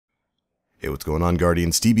Hey, what's going on,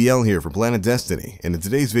 Guardians? TBL here for Planet Destiny, and in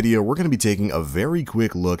today's video we're going to be taking a very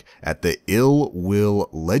quick look at the Ill Will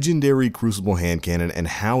legendary Crucible Handcannon and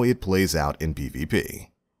how it plays out in PvP.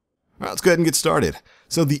 Alright, let's go ahead and get started.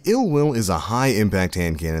 So the Ill Will is a high impact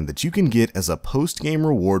handcannon that you can get as a post-game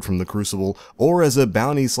reward from the Crucible or as a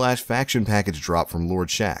bounty/faction package drop from Lord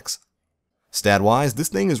Shaxx. Stat-wise, this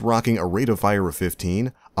thing is rocking a rate of fire of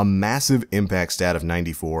 15, a massive impact stat of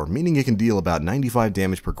 94, meaning it can deal about 95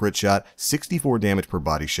 damage per crit shot, 64 damage per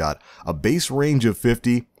body shot, a base range of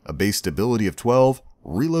 50, a base stability of 12,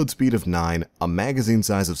 reload speed of 9, a magazine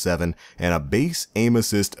size of 7, and a base aim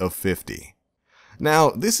assist of 50. Now,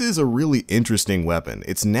 this is a really interesting weapon.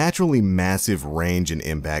 Its naturally massive range and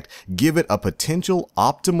impact give it a potential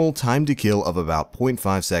optimal time to kill of about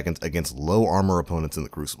 0.5 seconds against low armor opponents in the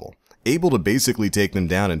Crucible, able to basically take them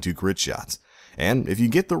down in 2 crit shots. And if you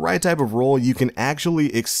get the right type of roll, you can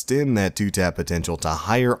actually extend that 2-tap potential to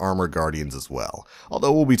higher armor guardians as well,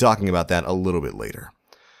 although we'll be talking about that a little bit later.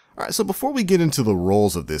 Alright, so before we get into the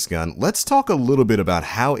rolls of this gun, let's talk a little bit about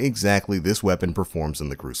how exactly this weapon performs in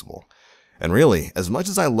the Crucible. And really, as much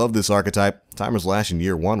as I love this archetype, Timer's Lash in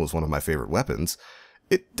Year 1 was one of my favorite weapons,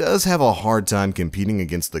 it does have a hard time competing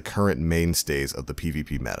against the current mainstays of the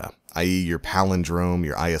PvP meta, i.e. your Palindrome,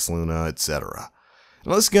 your IS Luna, etc.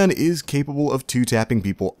 Now, this gun is capable of 2-tapping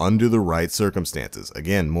people under the right circumstances.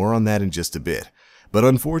 Again, more on that in just a bit. But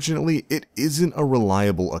unfortunately, it isn't a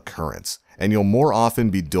reliable occurrence, and you'll more often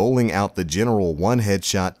be doling out the general 1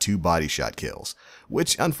 headshot, 2 body shot kills,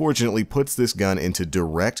 which unfortunately puts this gun into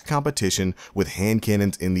direct competition with hand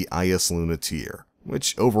cannons in the IS Luna tier,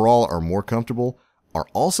 which overall are more comfortable, are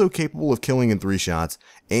also capable of killing in 3 shots,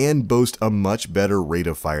 and boast a much better rate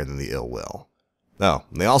of fire than the Ill Will. Oh,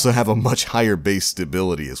 they also have a much higher base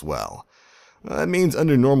stability as well. That means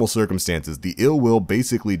under normal circumstances, the Ill Will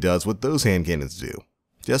basically does what those hand cannons do,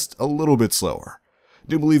 just a little bit slower. I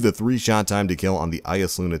do believe the 3-shot time to kill on the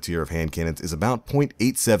IS Luna tier of hand cannons is about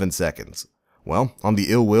 0.87 seconds. Well, on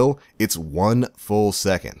the Ill Will, it's 1 full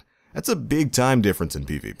second. That's a big time difference in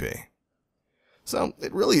PvP. So,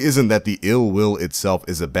 it really isn't that the Ill Will itself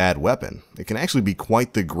is a bad weapon. It can actually be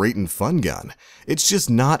quite the great and fun gun. It's just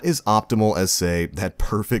not as optimal as, say, that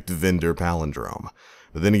perfect vendor Palindrome.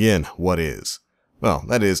 But then again, what is? Well,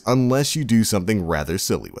 that is, unless you do something rather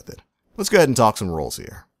silly with it. Let's go ahead and talk some rolls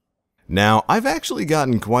here. Now, I've actually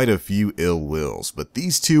gotten quite a few Ill Wills, but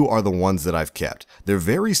these two are the ones that I've kept. They're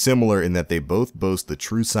very similar in that they both boast the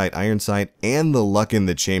True Sight Iron Sight and the Luck in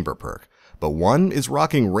the Chamber perk. But one is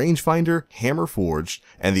rocking Rangefinder, Hammer Forged,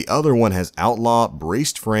 and the other one has Outlaw,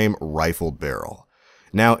 Braced Frame, Rifled Barrel.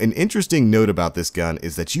 Now, an interesting note about this gun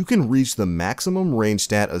is that you can reach the maximum range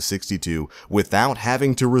stat of 62 without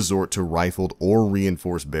having to resort to Rifled or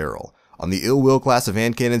Reinforced Barrel. On the Ill Will class of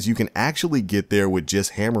hand cannons, you can actually get there with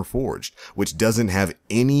just Hammer Forged, which doesn't have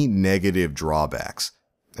any negative drawbacks.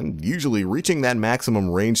 And usually, reaching that maximum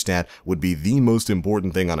range stat would be the most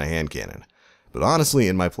important thing on a hand cannon. But honestly,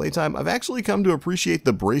 in my playtime, I've actually come to appreciate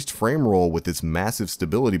the braced frame roll with its massive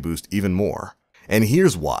stability boost even more. And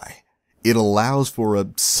here's why. It allows for a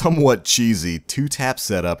somewhat cheesy 2-tap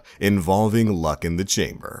setup involving Luck in the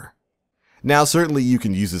Chamber. Now, certainly you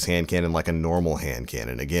can use this hand cannon like a normal hand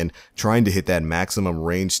cannon, again, trying to hit that maximum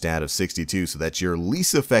range stat of 62 so that you're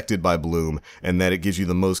least affected by bloom and that it gives you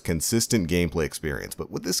the most consistent gameplay experience. But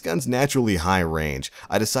with this gun's naturally high range,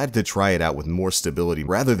 I decided to try it out with more stability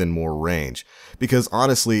rather than more range. Because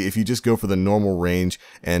honestly, if you just go for the normal range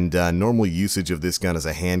and normal usage of this gun as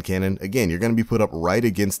a hand cannon, again, you're going to be put up right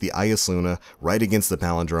against the IS Luna, right against the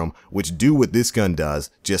Palindrome, which do what this gun does,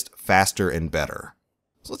 just faster and better.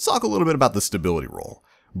 So let's talk a little bit about the stability roll.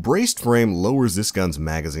 Braced Frame lowers this gun's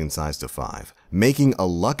magazine size to 5, making a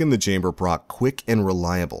Luck in the Chamber proc quick and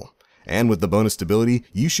reliable. And with the bonus stability,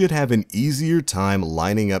 you should have an easier time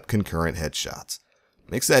lining up concurrent headshots.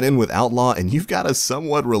 Mix that in with Outlaw and you've got a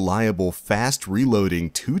somewhat reliable, fast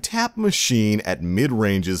reloading 2-tap machine at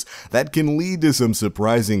mid-ranges that can lead to some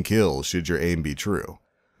surprising kills should your aim be true.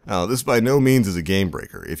 Now, this by no means is a game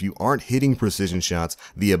breaker. If you aren't hitting precision shots,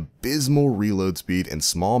 the abysmal reload speed and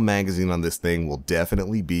small magazine on this thing will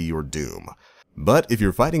definitely be your doom. But if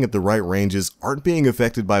you're fighting at the right ranges, aren't being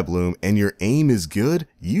affected by bloom, and your aim is good,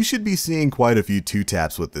 you should be seeing quite a few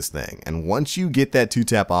 2-taps with this thing. And once you get that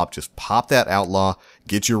 2-tap op, just pop that Outlaw,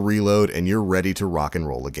 get your reload, and you're ready to rock and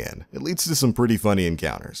roll again. It leads to some pretty funny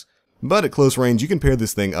encounters. But at close range, you can pair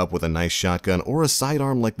this thing up with a nice shotgun or a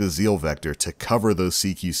sidearm like the Zeal Vector to cover those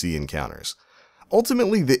CQC encounters.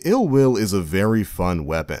 Ultimately, the Ill Will is a very fun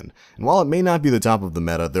weapon, and while it may not be the top of the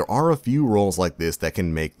meta, there are a few rolls like this that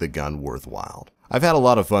can make the gun worthwhile. I've had a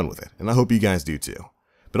lot of fun with it, and I hope you guys do too.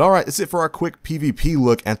 But alright, that's it for our quick PvP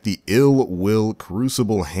look at the Ill Will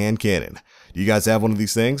Crucible Handcannon. Do you guys have one of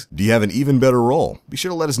these things? Do you have an even better roll? Be sure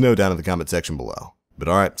to let us know down in the comment section below. But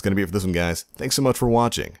alright, it's going to be it for this one, guys. Thanks so much for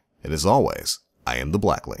watching. And as always, I am the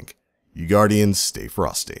Black Link. You Guardians, stay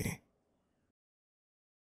frosty.